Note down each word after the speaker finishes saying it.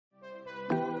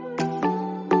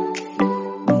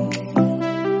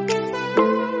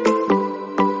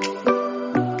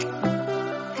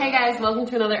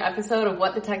welcome to another episode of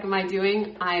What the Tech Am I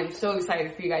Doing? I am so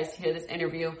excited for you guys to hear this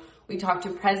interview. We talked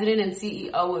to President and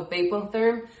CEO of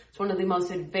Vapotherm. It's one of the most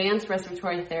advanced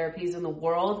respiratory therapies in the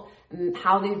world, and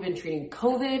how they've been treating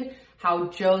COVID, how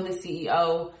Joe, the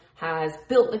CEO, has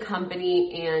built the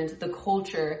company and the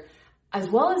culture, as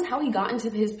well as how he got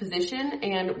into his position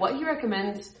and what he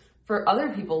recommends for other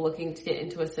people looking to get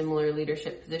into a similar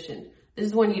leadership position. This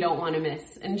is one you don't want to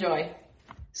miss. Enjoy.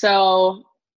 So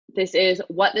this is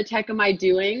What the Tech Am I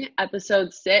Doing,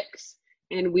 episode 6,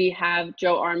 and we have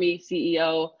Joe Army,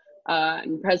 CEO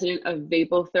and president of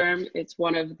Vapotherm. It's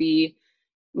one of the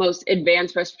most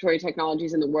advanced respiratory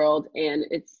technologies in the world, and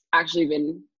it's actually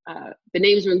been, the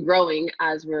name's been growing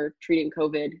as we're treating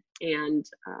COVID, and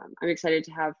I'm excited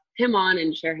to have him on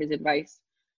and share his advice.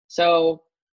 So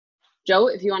Joe,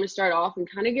 if you want to start off and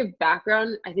kind of give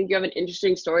background, I think you have an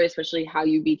interesting story, especially how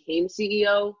you became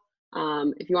CEO.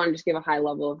 If you want to just give a high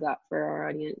level of that for our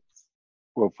audience.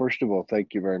 Well, first of all,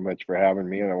 thank you very much for having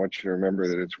me. And I want you to remember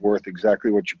that it's worth exactly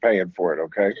what you're paying for it,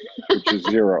 okay? Which is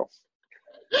zero.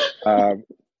 I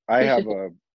have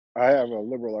a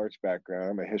liberal arts background.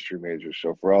 I'm a history major.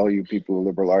 So for all you people who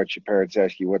liberal arts, your parents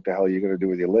ask you, what the hell are you going to do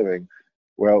with your living?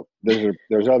 Well,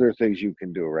 there's other things you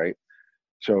can do, right?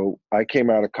 So I came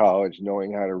out of college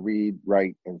knowing how to read,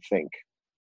 write, and think.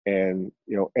 And,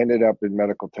 ended up in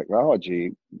medical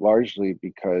technology largely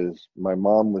because my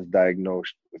mom was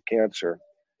diagnosed with cancer.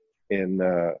 And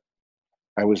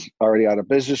I was already out of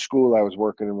business school. I was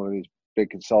working in one of these big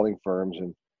consulting firms.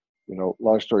 And,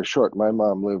 long story short, my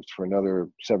mom lived for another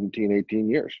 17, 18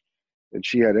 years. And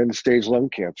she had end-stage lung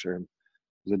cancer. It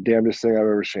was the damnedest thing I've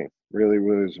ever seen. Really,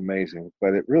 really was amazing.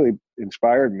 But it really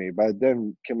inspired me. By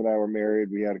then, Kim and I were married.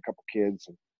 We had a couple kids.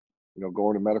 And,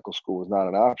 going to medical school was not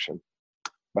an option.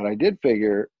 But I did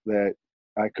figure that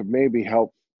I could maybe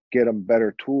help get them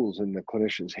better tools in the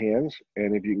clinician's hands.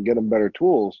 And if you can get them better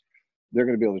tools, they're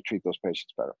going to be able to treat those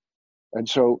patients better. And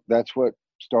so that's what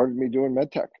started me doing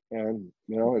medtech. And,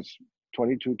 it's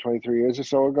 22, 23 years or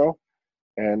so ago.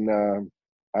 And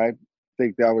I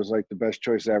think that was like the best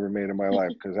choice I ever made in my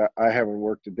life, because I haven't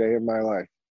worked a day in my life.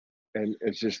 And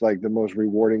it's just like the most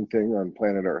rewarding thing on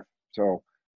planet Earth. So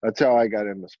that's how I got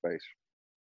into space.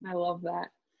 I love that.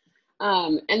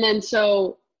 And then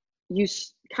so you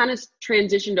kind of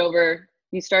transitioned over,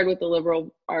 you started with the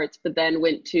liberal arts, but then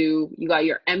you got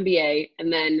your MBA.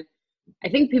 And then I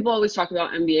think people always talk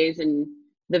about MBAs and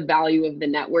the value of the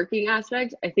networking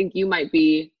aspect. I think you might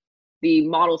be the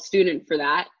model student for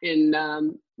that. And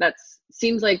that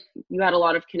seems like you had a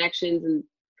lot of connections and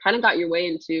kind of got your way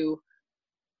into,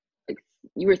 like,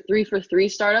 you were 3 for 3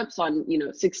 startups on,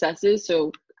 successes.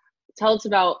 So tell us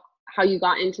about how you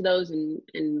got into those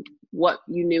and what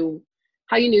you knew,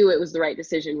 how you knew it was the right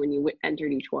decision when you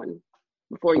entered each one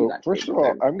before you got to first of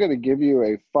all, I'm going to give you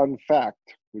a fun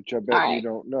fact, which I bet you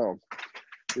don't know.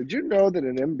 Did you know that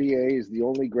an MBA is the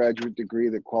only graduate degree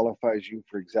that qualifies you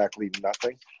for exactly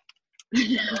nothing?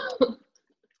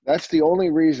 That's the only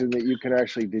reason that you can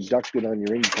actually deduct it on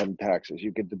your income taxes.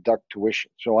 You can deduct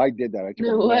tuition. So I did that. I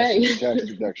took a massive tax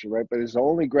deduction, right? But it's the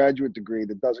only graduate degree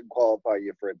that doesn't qualify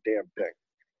you for a damn thing.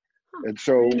 And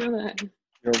so,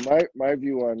 my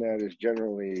view on that is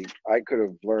generally I could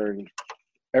have learned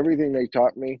everything they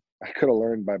taught me. I could have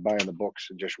learned by buying the books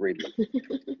and just reading them.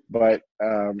 But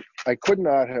I could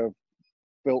not have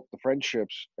built the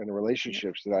friendships and the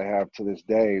relationships that I have to this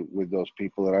day with those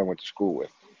people that I went to school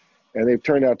with. And they've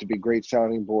turned out to be great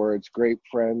sounding boards, great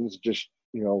friends, just,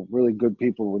 really good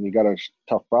people. When you got a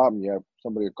tough problem, you have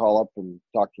somebody to call up and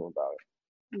talk to them about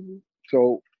it. Mm-hmm.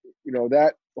 So,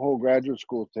 that whole graduate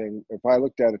school thing, if I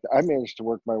looked at it, I managed to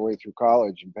work my way through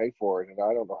college and pay for it. And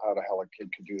I don't know how the hell a kid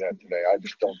can do that today. I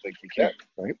just don't think you can,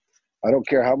 right? I don't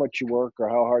care how much you work or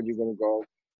how hard you're going to go,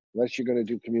 unless you're going to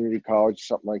do community college,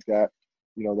 something like that.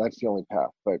 That's the only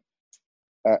path. But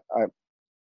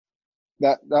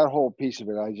that whole piece of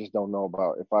it, I just don't know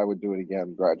about if I would do it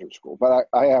again, graduate school. But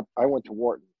I went to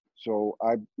Wharton. So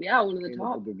I one of the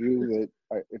top. With the view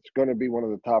that it's going to be one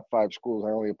of the top 5 schools. I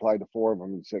only applied to 4 of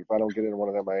them and said, if I don't get into one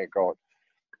of them, I ain't going.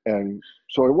 And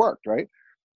so it worked, right?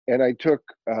 And I took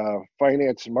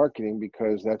finance and marketing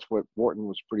because that's what Wharton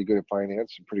was pretty good at,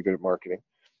 finance and pretty good at marketing.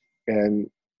 And,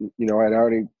 I'd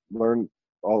already learned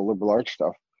all the liberal arts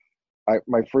stuff.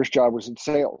 My first job was in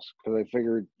sales because I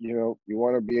figured, you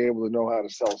want to be able to know how to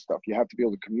sell stuff. You have to be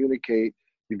able to communicate.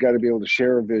 You've got to be able to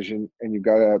share a vision, and you've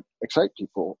got to excite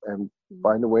people and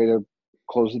find a way to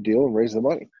close the deal and raise the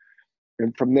money.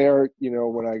 And from there,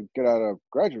 when I get out of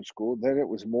graduate school, then it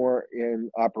was more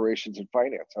in operations and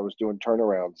finance. I was doing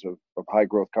turnarounds of high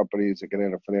growth companies that get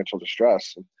into financial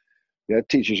distress. And That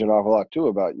teaches you an awful lot too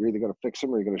about you're either going to fix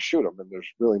them or you're going to shoot them, and there's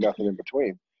really nothing in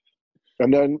between.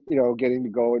 And then, getting to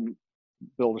go and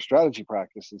build a strategy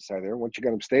practice inside there. Once you get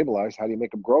them stabilized, how do you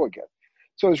make them grow again?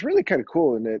 So it's really kind of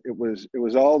cool in that it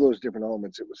was all those different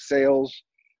elements. It was sales,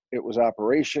 it was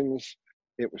operations,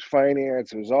 it was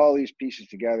finance, it was all these pieces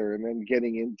together, and then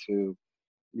getting into,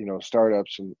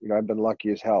 startups. And, I've been lucky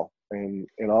as hell in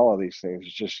all of these things.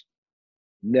 It's just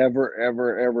never,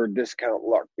 ever, ever discount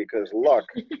luck, because luck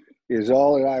is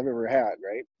all that I've ever had,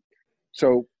 right?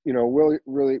 So, really,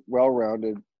 really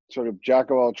well-rounded, sort of jack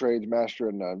of all trades, master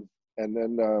of none. And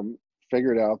then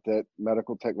figured out that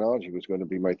medical technology was going to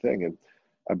be my thing. And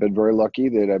I've been very lucky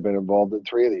that I've been involved in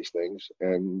 3 of these things,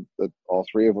 and that all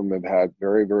 3 of them have had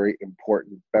very, very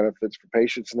important benefits for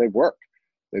patients, and they've worked.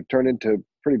 They've turned into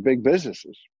pretty big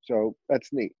businesses. So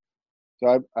that's neat.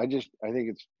 So I think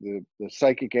it's the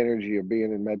psychic energy of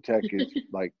being in med tech is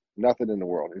like nothing in the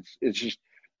world.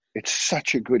 It's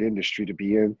such a good industry to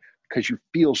be in, because you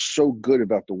feel so good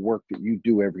about the work that you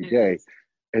do every day,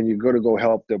 and you're going to go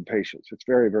help them patients. It's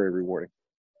very, very rewarding.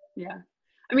 Yeah.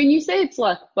 I mean, you say it's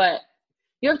luck, but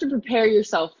you have to prepare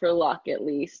yourself for luck at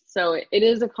least. So it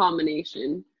is a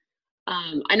combination.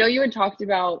 I know you had talked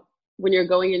about when you're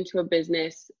going into a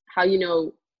business, how you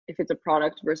know if it's a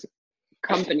product versus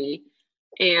company,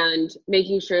 and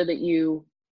making sure that you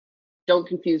don't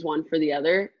confuse one for the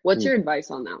other. What's your advice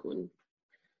on that one?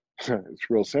 It's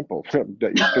real simple. You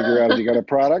figure out if you got a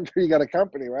product or you got a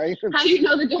company, right? How do you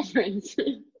know the difference?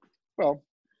 Well,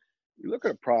 you look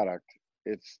at a product,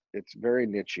 it's very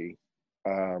nichey.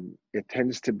 It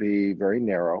tends to be very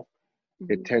narrow.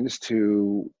 Mm-hmm. It tends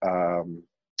to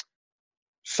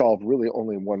solve really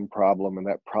only one problem, and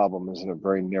that problem is in a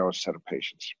very narrow set of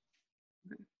patients.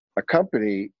 A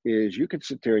company is, you can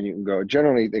sit there and you can go,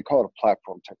 generally they call it a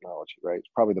platform technology, right? It's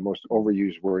probably the most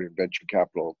overused word in venture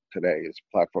capital today is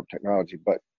platform technology,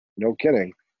 but no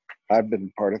kidding, I've been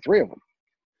part of 3 of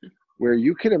them, where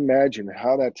you can imagine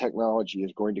how that technology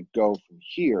is going to go from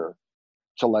here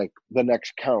to like the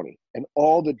next county, and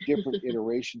all the different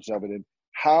iterations of it, and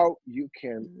how you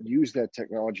can use that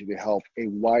technology to help a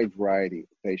wide variety of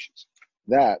patients.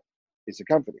 That is a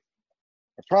company.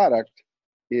 A product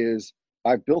is,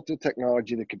 I've built a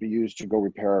technology that could be used to go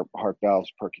repair heart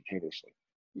valves percutaneously.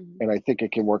 Mm-hmm. And I think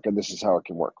it can work, and this is how it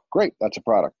can work. Great, that's a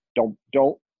product.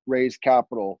 Don't raise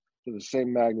capital to the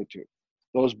same magnitude.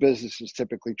 Those businesses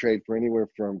typically trade for anywhere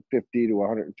from 50 to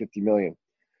 150 million.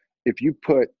 If you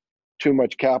put too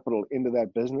much capital into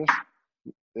that business,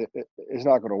 it's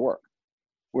not going to work.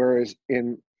 Whereas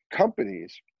in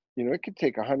companies, it could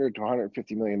take 100 to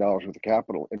 150 million dollars worth of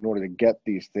capital in order to get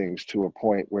these things to a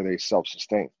point where they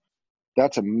self-sustain.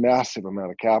 That's a massive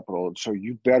amount of capital. And so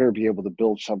you better be able to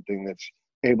build something that's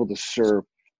able to serve,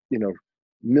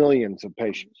 millions of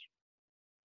patients.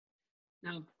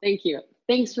 No, thank you.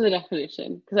 Thanks for the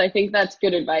definition, because I think that's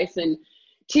good advice. And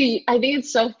I think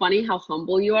it's so funny how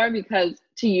humble you are, because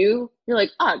to you, you're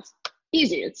like, oh, it's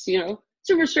easy. It's,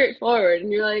 super straightforward.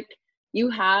 And you're like, you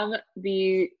have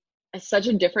such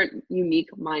a different, unique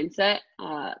mindset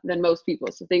than most people.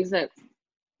 So things that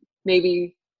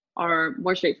maybe are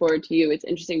more straightforward to you, it's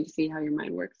interesting to see how your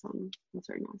mind works on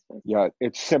certain aspects. Yeah,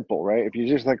 it's simple, right? If you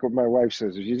just, like what my wife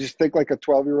says, if you just think like a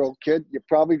 12-year-old kid, you're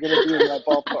probably going to be in that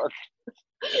ballpark.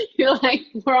 You're like,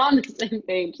 we're on the same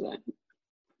page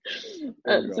then.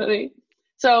 That's funny.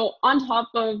 So on top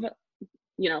of,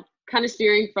 kind of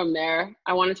steering from there,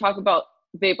 I want to talk about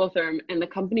Vapotherm and the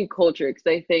company culture, because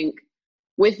I think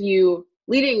with you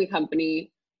leading the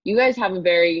company, you guys have a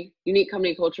very unique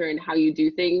company culture in how you do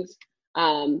things.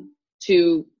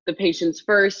 To the patients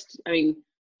first. I mean,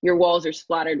 your walls are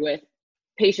splattered with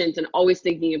patients and always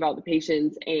thinking about the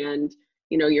patients, and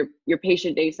your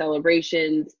patient day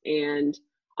celebrations. And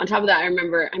on top of that, I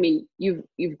remember, I mean,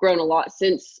 you've grown a lot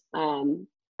since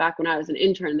back when I was an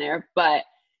intern there, but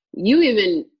you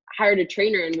even hired a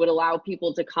trainer and would allow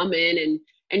people to come in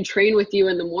and train with you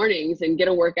in the mornings and get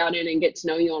a workout in and get to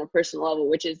know you on a personal level,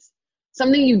 which is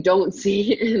something you don't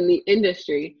see in the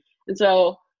industry. And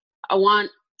so I want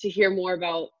to hear more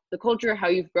about the culture, how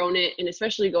you've grown it, and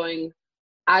especially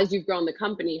as you've grown the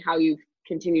company, how you've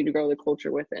continued to grow the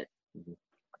culture with it.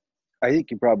 I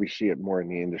think you probably see it more in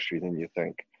the industry than you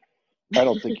think. I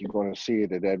don't think you're going to see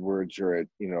it at Edwards or at,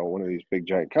 one of these big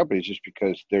giant companies, just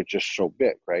because they're just so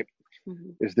big, right?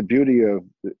 Mm-hmm. It's the beauty of,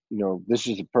 this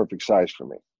is the perfect size for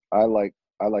me. I like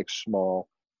small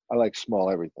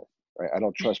everything, right? I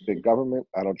don't trust big government.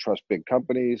 I don't trust big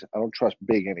companies. I don't trust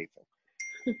big anything.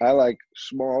 I like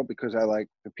small because I like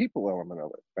the people element of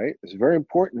it, right? It's very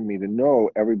important to me to know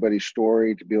everybody's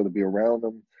story, to be able to be around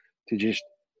them, to just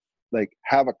like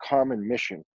have a common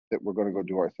mission that we're going to go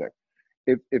do our thing.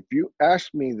 if you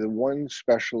ask me the one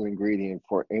special ingredient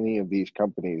for any of these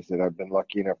companies that I've been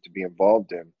lucky enough to be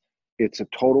involved in, it's a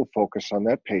total focus on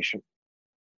that patient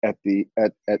at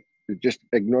just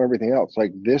ignore everything else.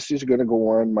 Like, this is going to go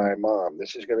on my mom.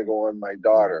 This is going to go on my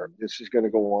daughter. This is going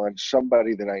to go on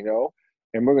somebody that I know,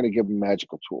 and we're going to give them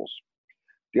magical tools.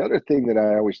 The other thing that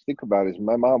I always think about is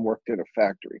my mom worked in a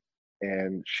factory,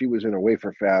 and she was in a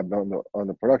wafer fab on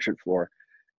the production floor.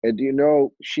 And do you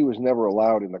know, she was never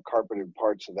allowed in the carpeted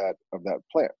parts of that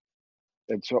plant.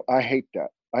 And so I hate that.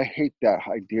 I hate that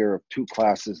idea of two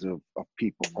classes of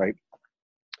people, right?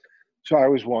 So I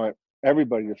always want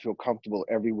everybody to feel comfortable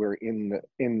everywhere in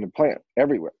the plant,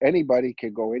 everywhere. Anybody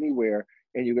can go anywhere,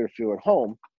 and you're going to feel at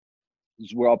home.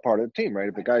 We're all part of the team, right?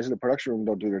 If the guys in the production room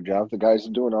don't do their job, if the guys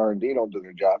doing R&D don't do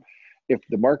their job, if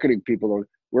the marketing people don't,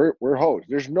 we're hosed.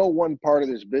 There's no one part of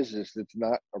this business that's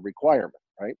not a requirement,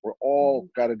 right? We're all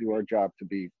got to do our job to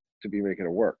be making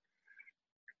it work.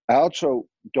 I also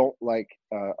don't like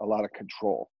a lot of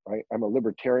control, right? I'm a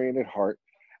libertarian at heart.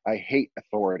 I hate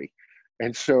authority.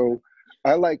 And so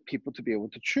I like people to be able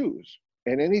to choose.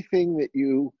 And anything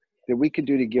that we can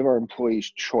do to give our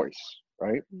employees choice,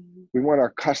 right? We want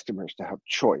our customers to have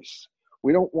choice.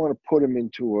 We don't want to put them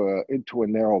into a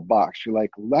narrow box. You're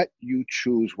like, let you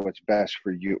choose what's best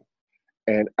for you.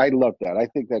 And I love that. I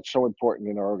think that's so important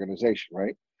in our organization,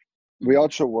 right? We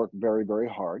also work very, very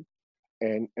hard.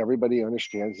 And everybody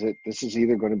understands that this is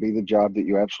either going to be the job that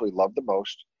you absolutely love the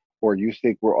most, or you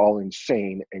think we're all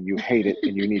insane and you hate it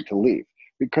and you need to leave.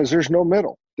 Because there's no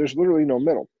middle. There's literally no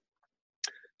middle.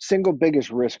 Single biggest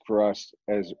risk for us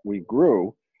as we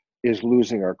grew is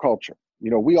losing our culture.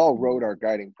 We all wrote our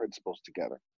guiding principles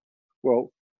together.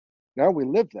 Well, now we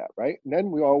live that, right? And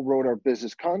then we all wrote our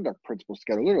business conduct principles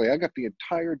together. Literally, I got the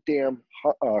entire damn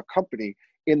company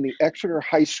in the Exeter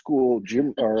High School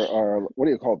gym, or what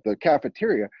do you call it, the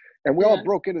cafeteria. And we all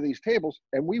broke into these tables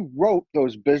and we wrote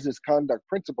those business conduct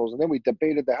principles, and then we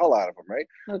debated the hell out of them, right?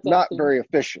 That's not awesome. very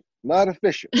efficient, not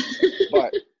efficient,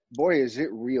 but boy, is it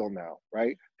real now,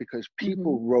 right? Because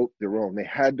people wrote their own. They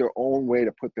had their own way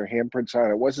to put their handprints on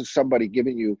it. It wasn't somebody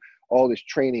giving you all this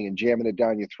training and jamming it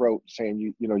down your throat saying,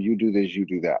 you do this, you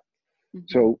do that.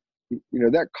 So,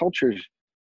 that culture is,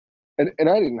 and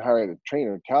I didn't hire a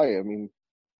trainer, Talia. I mean,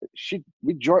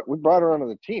 we brought her onto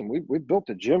the team. We built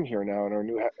a gym here now in our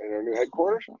new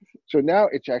headquarters. So now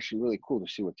it's actually really cool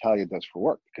to see what Talia does for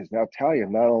work, because now Talia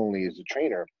not only is a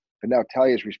trainer, but now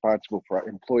Talia is responsible for our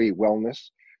employee wellness.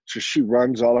 So she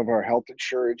runs all of our health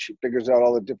insurance. She figures out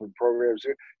all the different programs.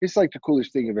 It's like the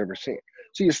coolest thing you've ever seen.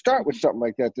 So you start with something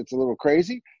like that that's a little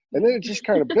crazy, and then it just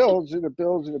kind of builds and it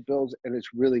builds and it builds, and it's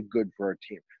really good for our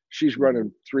team. She's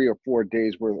running 3 or 4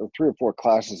 days worth of 3 or 4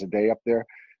 classes a day up there.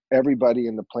 Everybody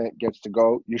in the plant gets to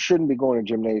go. You shouldn't be going to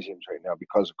gymnasiums right now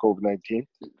because of COVID-19,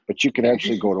 but you can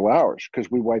actually go to ours because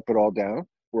we wipe it all down.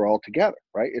 We're all together,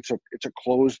 right? It's a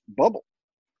closed bubble.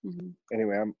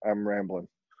 Anyway, I'm rambling.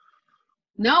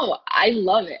 No, I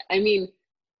love it. I mean,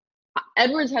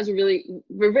 Edwards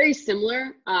we're very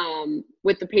similar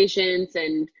with the patients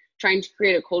and trying to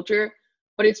create a culture.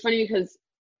 But it's funny because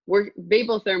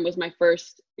Vapotherm was my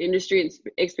first industry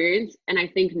experience. And I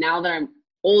think now that I'm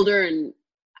older and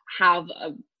have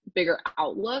a bigger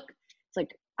outlook, it's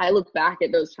like I look back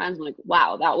at those times, I'm like,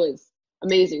 wow, that was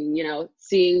amazing.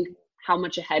 Seeing how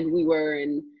much ahead we were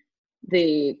and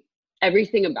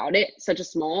everything about it, such a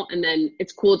small. And then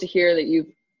it's cool to hear that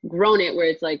you've grown it where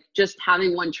it's like just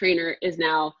having one trainer is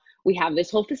now we have this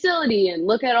whole facility and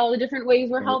look at all the different ways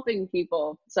we're helping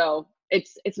people. So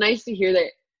it's nice to hear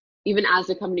that even as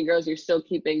the company grows, you're still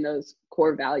keeping those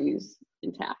core values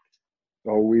intact.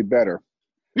 Oh, we better.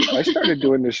 I started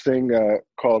doing this thing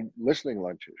called listening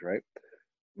lunches, right?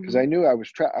 Because I knew I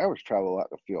was travel a lot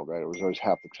in the field, right? It was always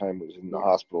half the time it was in the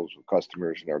hospitals with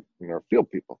customers and our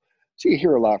field people. So you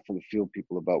hear a lot from the field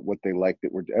people about what they like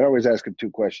that I always ask them 2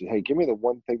 questions. Hey, give me the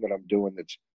one thing that I'm doing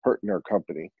that's hurting our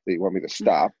company that you want me to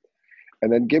stop.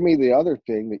 And then give me the other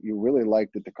thing that you really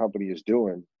like that the company is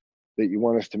doing that you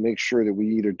want us to make sure that we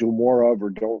either do more of or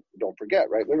don't forget,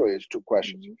 right? Literally, it's 2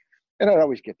 questions. And I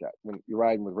always get that. When you're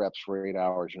riding with reps for 8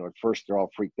 hours, at first they're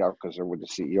all freaked out because they're with the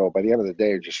CEO. By the end of the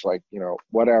day, it's just like,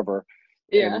 whatever.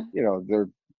 Yeah. And, they're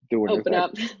doing Open their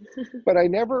up. thing. But I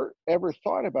never, ever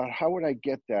thought about how would I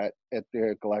get that at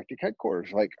the Galactic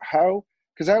headquarters? Like how,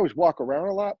 because I always walk around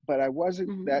a lot, but I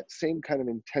wasn't that same kind of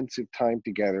intensive time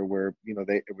together where,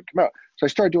 it would come out. So I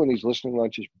started doing these listening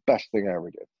lunches, best thing I ever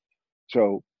did.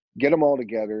 So get them all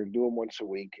together and do them once a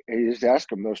week and you just ask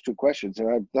them those 2 questions. And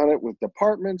I've done it with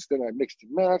departments, then I mixed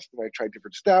and matched, and I tried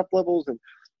different staff levels, and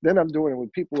then I'm doing it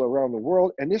with people around the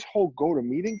world. And this whole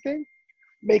go-to-meeting thing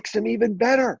makes them even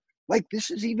better. Like,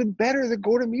 this is even better, the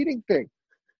GoToMeeting thing.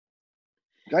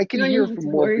 I You can don't hear even have from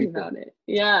to more worry people. about it.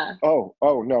 Yeah. Oh,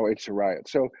 no, it's a riot.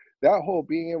 So that whole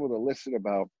being able to listen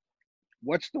about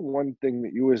what's the one thing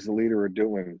that you as the leader are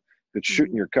doing that's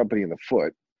shooting Mhm. your company in the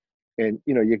foot. And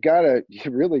you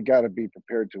really gotta be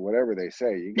prepared to whatever they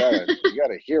say. You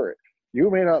gotta hear it. You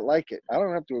may not like it. I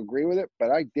don't have to agree with it,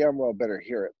 but I damn well better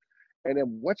hear it. And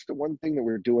then what's the one thing that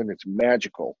we're doing that's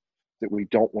magical that we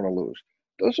don't want to lose?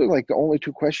 Those are like the only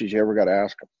two questions you ever got to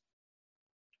ask them.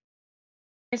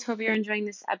 Guys, hope you're enjoying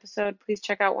this episode. Please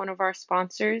check out one of our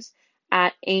sponsors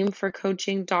at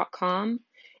aimforcoaching.com.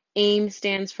 AIM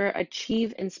stands for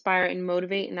Achieve, Inspire, and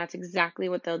Motivate, and that's exactly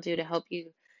what they'll do to help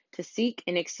you to seek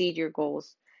and exceed your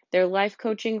goals. They're life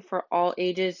coaching for all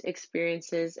ages,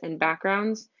 experiences, and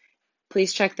backgrounds.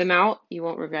 Please check them out. You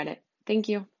won't regret it. Thank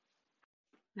you.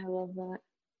 I love that.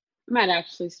 I might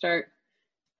actually start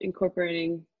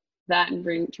incorporating that and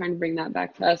trying to bring that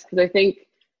back to us, because I think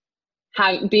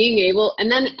being able,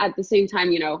 and then at the same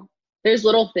time, there's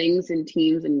little things in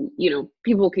teams, and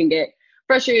people can get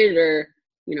frustrated or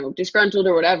disgruntled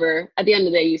or whatever. At the end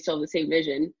of the day, you still have the same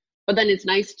vision, but then it's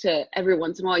nice to every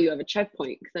once in a while you have a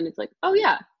checkpoint, because then it's like, oh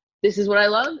yeah, this is what I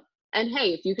love, and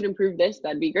hey, if you can improve this,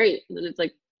 that'd be great. And then it's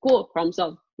like, cool, problem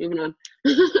solved, moving on.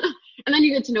 And then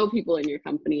you get to know people in your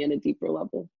company at a deeper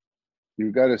level.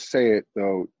 You got to say it,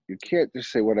 though. You can't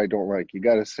just say what I don't like. You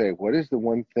got to say, what is the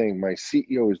one thing my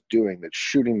CEO is doing that's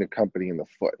shooting the company in the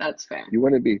foot? That's fair. You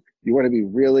want to be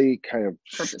really kind of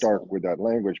Purposeful. stark with that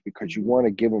language, because you want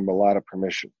to give them a lot of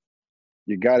permission.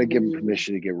 You got to give them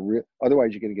permission to get real.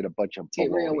 Otherwise, you're going to get a bunch of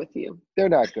Get real baloney. with you. They're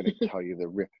not going to tell you the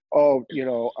real. Oh,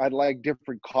 I'd like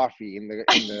different coffee in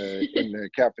the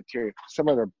cafeteria. Some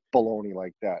other baloney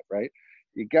like that, right?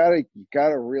 You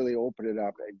gotta really open it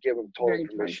up and give them total Very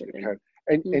permission to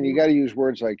targeted. and you got to use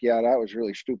words like, yeah, that was a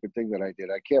really stupid thing that I did.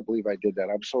 I can't believe I did that.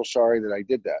 I'm so sorry that I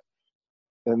did that.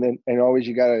 And always,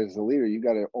 you got to, as the leader, you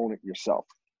got to own it yourself.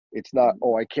 It's not,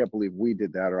 oh, I can't believe we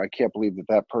did that, or I can't believe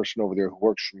that person over there who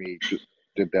works for me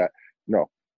did that. No,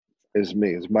 it's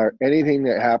me. Anything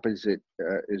that happens that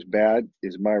is bad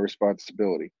is my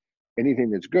responsibility.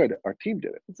 Anything that's good, our team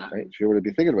did it. Exactly. Right? So you want to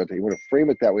be thinking about that. You want to frame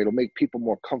it that way. It'll make people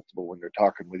more comfortable when they're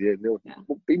talking with you, and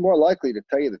they'll be more likely to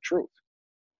tell you the truth.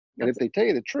 And if they tell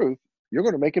you the truth, you're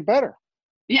going to make it better.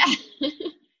 Yeah.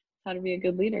 How to be a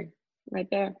good leader right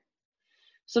there.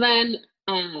 So then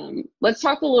let's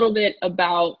talk a little bit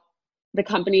about the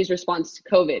company's response to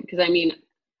COVID. Because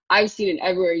I've seen it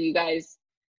everywhere. You guys,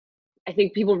 I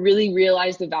think people really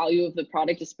realize the value of the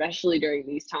product, especially during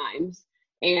these times.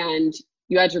 And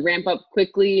you had to ramp up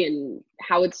quickly, and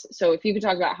so if you could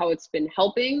talk about how it's been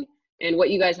helping and what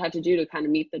you guys had to do to kind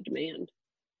of meet the demand.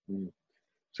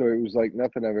 So it was like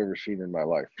nothing I've ever seen in my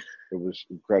life. It was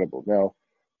incredible. Now,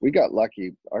 we got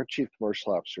lucky. Our chief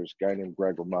commercial officer is a guy named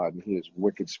Greg Ramad, and he is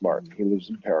wicked smart. He lives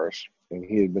in Paris, and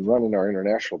he had been running our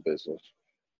international business.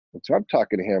 And so I'm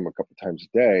talking to him a couple times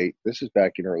a day. This is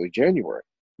back in early January.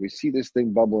 We see this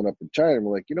thing bubbling up in China, and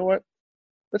we're like, you know what?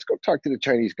 Let's go talk to the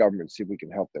Chinese government and see if we can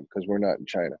help them, because we're not in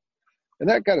China. And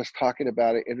that got us talking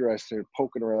about it, interested,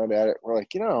 poking around at it. We're like,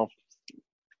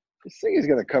 this thing is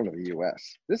going to come to the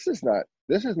U.S. This is not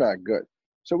good.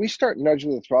 So we start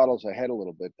nudging the throttles ahead a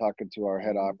little bit, talking to our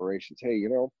head of operations. Hey,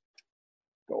 go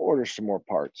order some more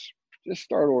parts. Just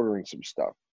start ordering some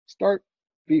stuff. Start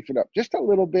beefing up just a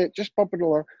little bit, just bumping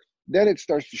along. Then it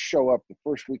starts to show up the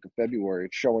first week of February.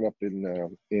 It's showing up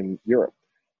in Europe.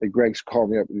 And Greg's called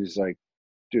me up and he's like,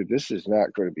 dude, this is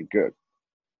not going to be good.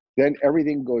 Then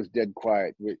everything goes dead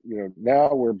quiet.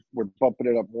 Now we're bumping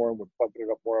it up more. We're bumping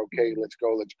it up more. Okay, let's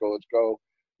go.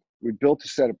 We built a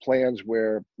set of plans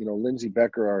where, Lindsay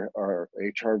Becker, our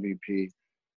HR VP,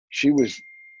 she was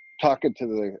talking to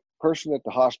the person at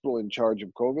the hospital in charge of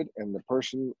COVID and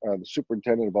the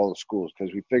superintendent of all the schools,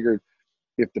 because we figured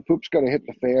if the poop's going to hit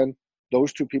the fan,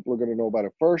 those two people are going to know about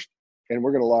it first, and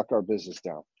we're going to lock our business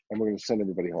down, and we're going to send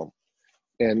everybody home.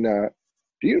 And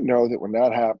do you know that when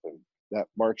that happened, that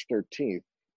March 13th,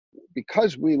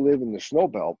 because we live in the snow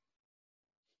belt,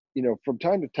 from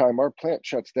time to time, our plant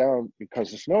shuts down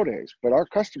because of snow days, but our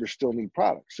customers still need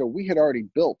products. So we had already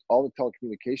built all the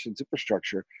telecommunications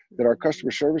infrastructure that our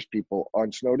customer service people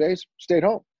on snow days stayed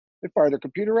home. They fire their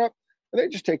computer up and they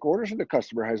just take orders, and the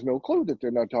customer has no clue that they're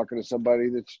not talking to somebody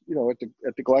that's,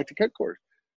 at the Galactic headquarters.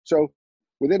 So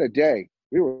within a day,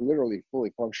 we were literally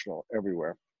fully functional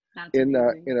everywhere. In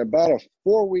about a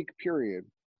 4-week period,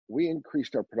 we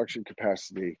increased our production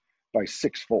capacity by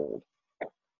 6-fold.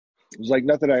 It was like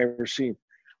nothing I ever seen.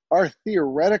 Our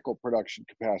theoretical production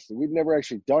capacity, we've never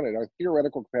actually done it. Our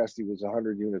theoretical capacity was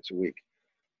 100 units a week.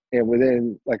 And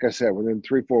within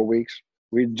 3-4 weeks,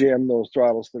 We jammed those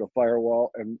throttles to the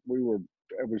firewall, and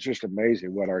it was just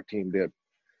amazing what our team did.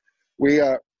 We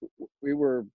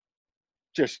were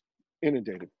just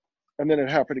inundated. And then it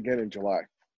happened again in July.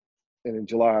 And in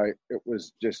July, it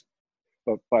was just,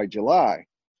 but by July,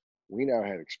 we now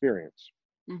had experience.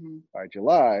 Mm-hmm. By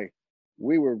July,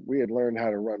 we had learned how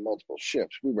to run multiple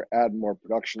shifts. We were adding more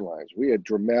production lines. We had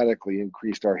dramatically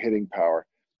increased our hitting power.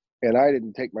 And I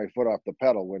didn't take my foot off the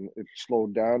pedal when it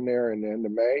slowed down there in the end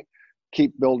of May.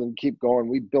 Keep building, keep going.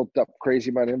 We built up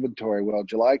crazy amount of inventory. Well,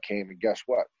 July came, and guess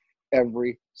what?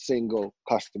 Every single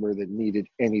customer that needed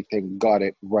anything got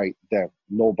it right then.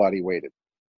 Nobody waited.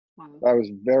 Wow. I was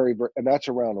very, and that's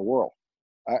around the world.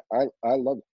 I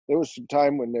love it. There was some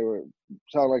time when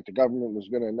sounded like the government was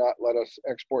going to not let us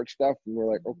export stuff. And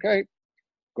we're like, okay,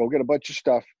 go get a bunch of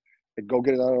stuff and go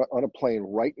get it on a plane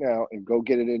right now and go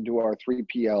get it into our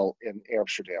 3PL in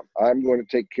Amsterdam. I'm going to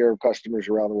take care of customers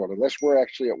around the world. Unless we're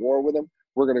actually at war with them,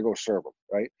 we're going to go serve them,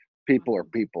 right? People are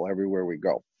people everywhere we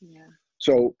go. Yeah.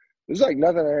 So it's like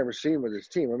nothing I ever seen with this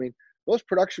team. I mean, those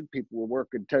production people were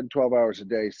working 10, 12 hours a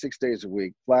day, 6 days a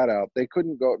week, flat out. They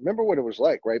couldn't go. Remember what it was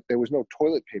like, right? There was no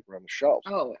toilet paper on the shelves.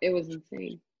 Oh, it was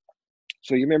insane.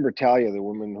 So you remember Talia, the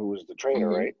woman who was the trainer,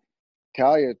 Mm-hmm. right?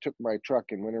 Talia took my truck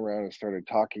and went around and started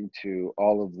talking to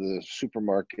all of the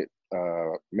supermarket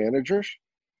managers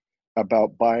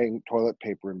about buying toilet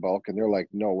paper in bulk. And they're like,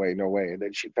 no way, no way. And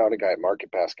then she found a guy at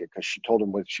Market Basket because she told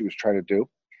him what she was trying to do.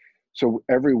 So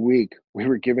every week we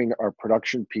were giving our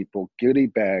production people goodie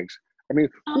bags. I mean,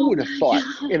 who would have thought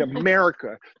in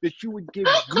America that you would give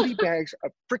goodie bags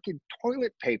of freaking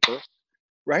toilet paper,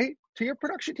 right, to your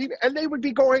production team? And they would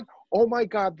be going, oh my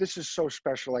God, this is so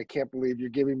special. I can't believe you're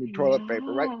giving me toilet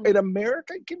paper, right? In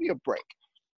America, give me a break.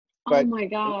 But, oh my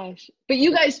gosh. But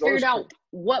you guys figured out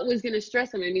what was going to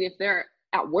stress them. I mean, if they're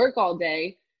at work all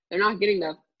day, they're not getting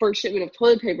the first shipment of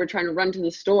toilet paper trying to run to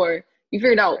the store. You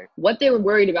figured out what they were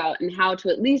worried about and how to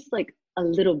at least like a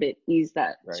little bit ease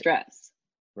that stress.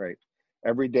 Right.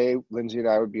 Every day, Lindsay and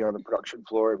I would be on the production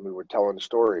floor and we were telling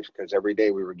stories because every day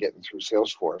we were getting through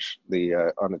Salesforce,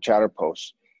 on the chatter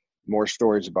posts, more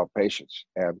stories about patients.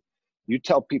 And you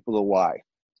tell people the why.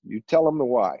 You tell them the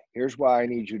why. Here's why I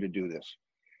need you to do this.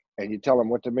 And you tell them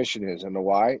what the mission is and the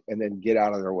why, and then get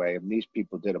out of their way. And these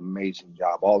people did an amazing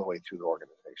job all the way through the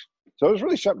organization. So it was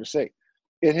really something to see.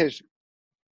 It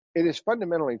has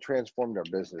fundamentally transformed our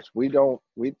business.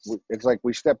 It's like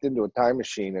we stepped into a time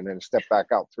machine and then stepped back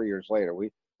out 3 years later.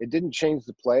 It didn't change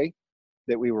the play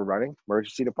that we were running,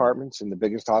 emergency departments in the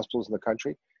biggest hospitals in the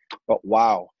country. But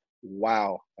wow,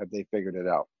 have they figured it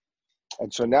out.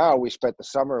 And so now we spent the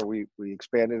summer, we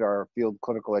expanded our field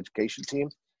clinical education team,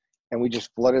 and we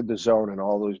just flooded the zone and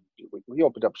all those. We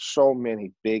opened up so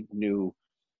many big new,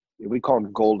 we call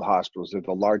them gold hospitals. They're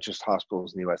the largest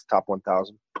hospitals in the U.S., top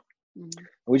 1,000. Mm-hmm.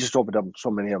 We just opened up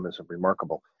so many of them. It's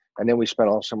remarkable. And then we spent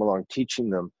all summer long teaching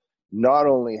them not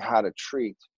only how to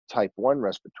treat type 1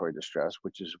 respiratory distress,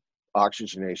 which is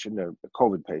oxygenation of the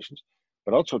COVID patients,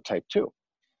 but also type 2,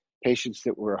 patients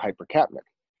that were hypercapnic.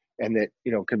 And that,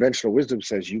 conventional wisdom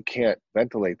says you can't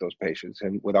ventilate those patients.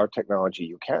 And with our technology,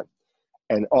 you can.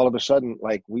 And all of a sudden,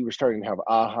 like, we were starting to have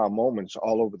aha moments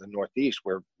all over the Northeast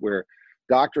where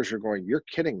doctors are going, you're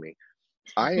kidding me.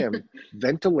 I am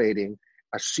ventilating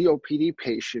a COPD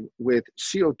patient with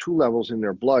CO2 levels in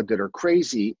their blood that are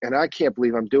crazy, and I can't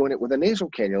believe I'm doing it with a nasal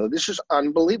cannula. This is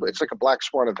unbelievable. It's like a black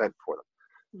swan event for them.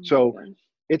 Oh, so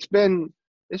it's been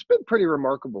pretty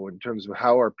remarkable in terms of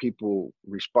how our people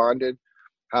responded,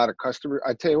 how the customer.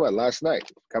 I tell you what, last night,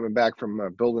 coming back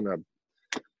from building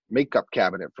a makeup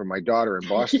cabinet for my daughter in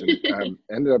Boston,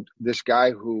 ended up this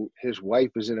guy who his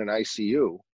wife is in an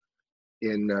ICU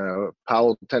in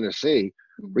Powell, Tennessee,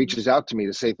 reaches out to me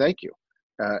to say thank you.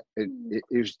 It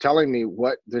was telling me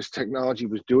what this technology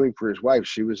was doing for his wife.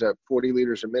 She was at 40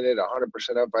 liters a minute, 100%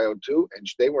 FiO2, and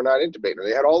they were not intubating her.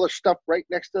 They had all the stuff right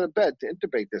next to the bed to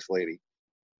intubate this lady,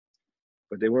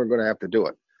 but they weren't going to have to do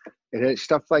it. And it's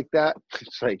stuff like that.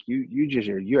 It's like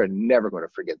you're never going to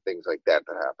forget things like that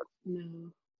happen. No,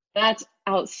 that's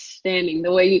outstanding.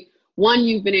 The way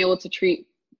you've been able to treat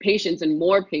patients and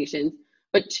more patients,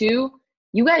 but two,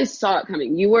 you guys saw it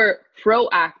coming. You were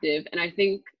proactive, and I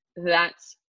think that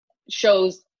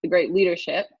shows the great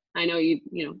leadership. I know you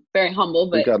very humble,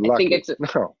 but I think it's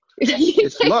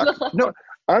it's luck. No,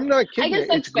 I'm not kidding.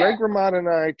 It's fair. Greg Ramad and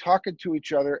I talking to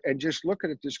each other and just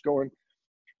looking at this going,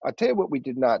 I'll tell you what we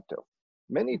did not do.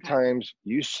 Many times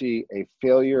you see a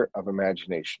failure of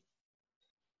imagination.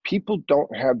 People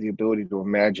don't have the ability to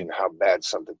imagine how bad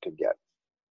something could get.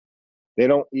 They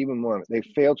don't even want, they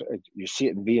fail to, you see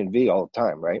it in V&V all the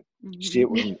time, right? You see it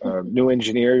when new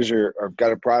engineers are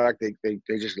got a product,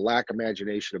 they just lack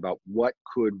imagination about what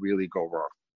could really go wrong.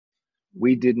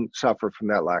 We didn't suffer from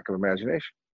that lack of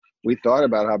imagination. We thought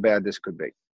about how bad this could be,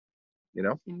 you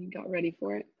know? And you got ready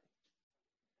for it.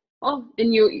 Oh,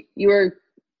 and you were,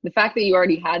 the fact that you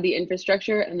already had the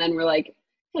infrastructure and then we're like,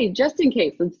 hey, just in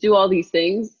case, let's do all these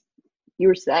things, you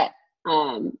were set.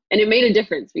 And it made a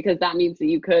difference because that means that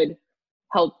you could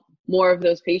help more of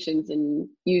those patients and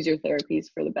use your therapies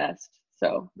for the best.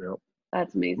 So Yep.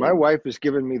 That's amazing. My wife is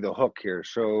giving me the hook here.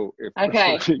 So if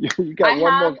okay. you got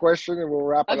more question and we'll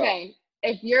wrap it up. Okay.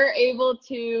 If you're able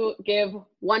to give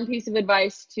one piece of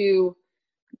advice to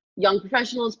young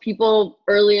professionals, people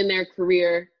early in their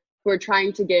career who are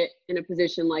trying to get in a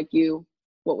position like you,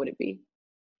 what would it be?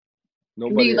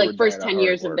 Nobody like first 10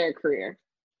 years work. of their career.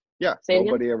 Yeah.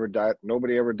 Nobody ever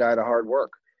died of hard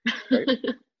work. Right?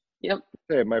 Yep.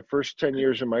 Hey, my first 10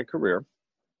 years of my career,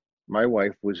 my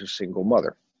wife was a single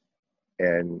mother.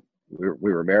 And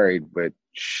we were married, but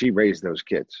she raised those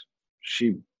kids.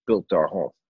 She built our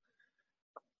home.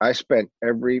 I spent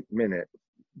every minute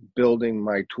building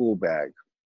my tool bag.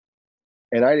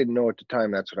 And I didn't know at the time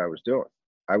that's what I was doing.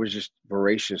 I was just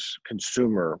voracious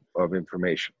consumer of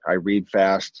information. I read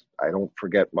fast. I don't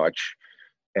forget much.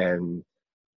 And,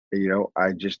 you know,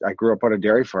 I grew up on a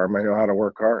dairy farm. I know how to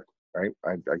work hard, right?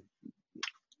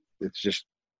 It's just,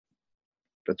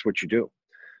 that's what you do.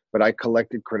 But I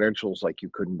collected credentials like you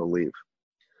couldn't believe.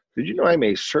 Did you know I'm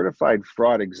a certified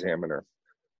fraud examiner,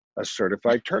 a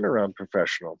certified turnaround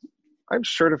professional? I'm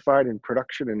certified in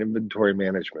production and inventory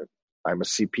management. I'm a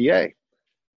CPA.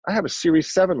 I have a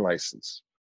Series 7 license.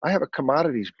 I have a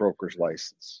commodities broker's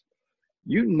license.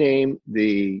 You name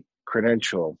the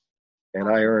credential, and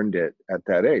I earned it at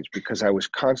that age because I was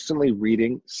constantly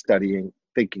reading, studying,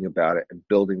 thinking about it, and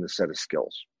building the set of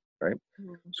skills, right?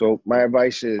 Mm-hmm. So my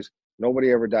advice is,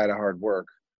 nobody ever died of hard work.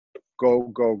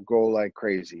 Go like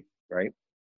crazy, right?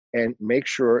 And make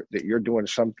sure that you're doing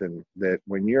something that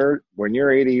when you're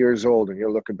 80 years old and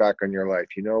you're looking back on your life,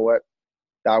 you know what?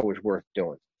 That was worth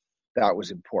doing. That was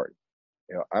important.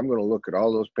 You know, I'm going to look at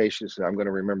all those patients and I'm going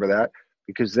to remember that,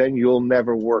 because then you'll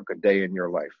never work a day in your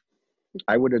life.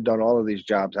 I would have done all of these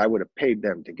jobs. I would have paid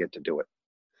them to get to do it.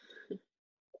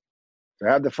 So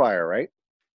have the fire, right?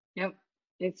 Yep.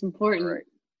 It's important. All right.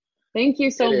 Thank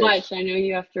you so much. I know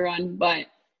you have to run, but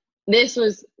this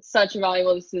was such a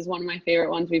valuable. This is one of my favorite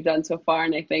ones we've done so far,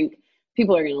 and I think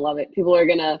people are going to love it. People are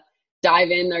going to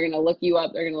dive in. They're going to look you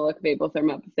up. They're going to look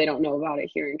Vapotherm up if they don't know about it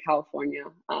here in California.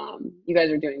 You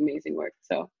guys are doing amazing work,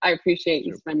 so I appreciate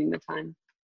you spending the time.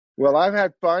 Well, I've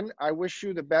had fun. I wish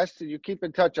you the best, and you keep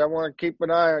in touch. I want to keep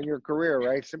an eye on your career,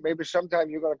 right? So maybe sometime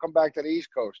you're going to come back to the East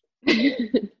Coast.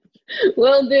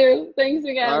 Will do. Thanks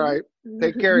again. All right.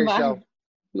 Take care of yourself.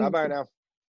 Bye-bye now.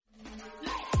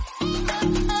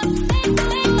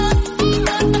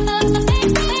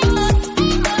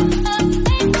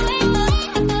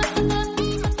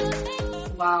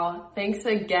 Wow. Thanks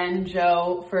again,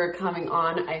 Joe, for coming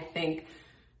on. I think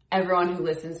everyone who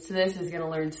listens to this is going to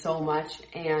learn so much.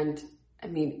 And I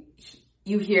mean,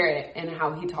 you hear it in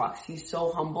how he talks. He's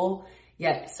so humble,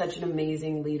 yet such an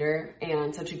amazing leader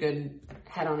and such a good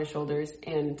head on his shoulders,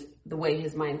 and the way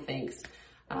his mind thinks.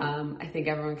 I think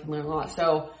everyone can learn a lot.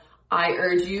 So I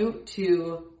urge you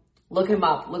to look him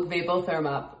up, look Vapotherm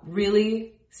up,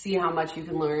 really see how much you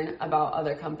can learn about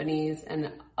other companies and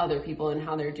other people and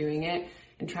how they're doing it,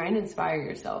 and try and inspire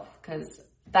yourself, because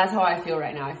that's how I feel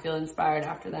right now. I feel inspired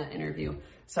after that interview.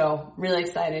 So really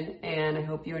excited, and I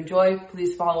hope you enjoy.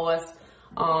 Please follow us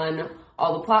on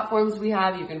all the platforms we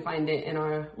have. You can find it in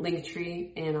our link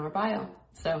tree in our bio.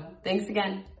 So thanks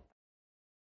again.